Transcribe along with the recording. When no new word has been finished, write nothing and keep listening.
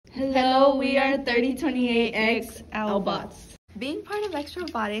Hello, we are 3028X Albots. Being part of X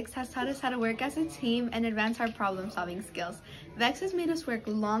Robotics has taught us how to work as a team and advance our problem-solving skills. Vex has made us work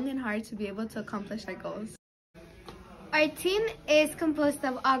long and hard to be able to accomplish our goals. Our team is composed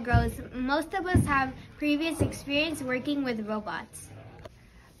of all girls. Most of us have previous experience working with robots.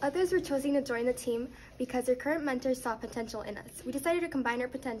 Others were choosing to join the team because their current mentors saw potential in us. We decided to combine our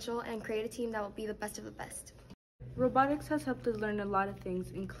potential and create a team that will be the best of the best. Robotics has helped us learn a lot of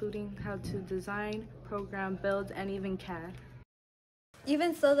things, including how to design, program, build, and even CAD.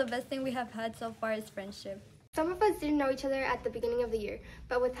 Even so, the best thing we have had so far is friendship. Some of us didn't know each other at the beginning of the year,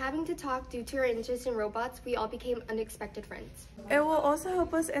 but with having to talk due to our interest in robots, we all became unexpected friends. It will also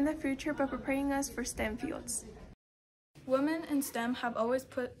help us in the future by preparing us for STEM fields. Women in STEM have always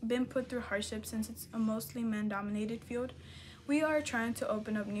been put through hardship since it's a mostly men-dominated field. We are trying to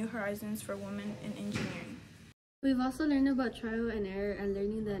open up new horizons for women in engineering. We've also learned about trial and error and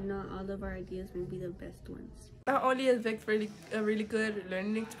learning that not all of our ideas may be the best ones. Not only is VIC a really good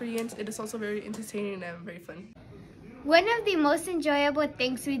learning experience, it is also very entertaining and very fun. One of the most enjoyable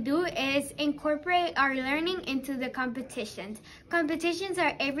things we do is incorporate our learning into the competitions. Competitions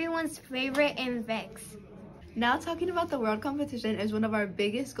are everyone's favorite in VEX. Now talking about the World Competition is one of our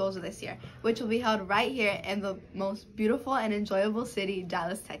biggest goals of this year, which will be held right here in the most beautiful and enjoyable city,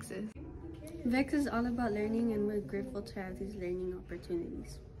 Dallas, Texas. VEX is all about learning, and we're grateful to have these learning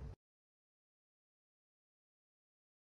opportunities.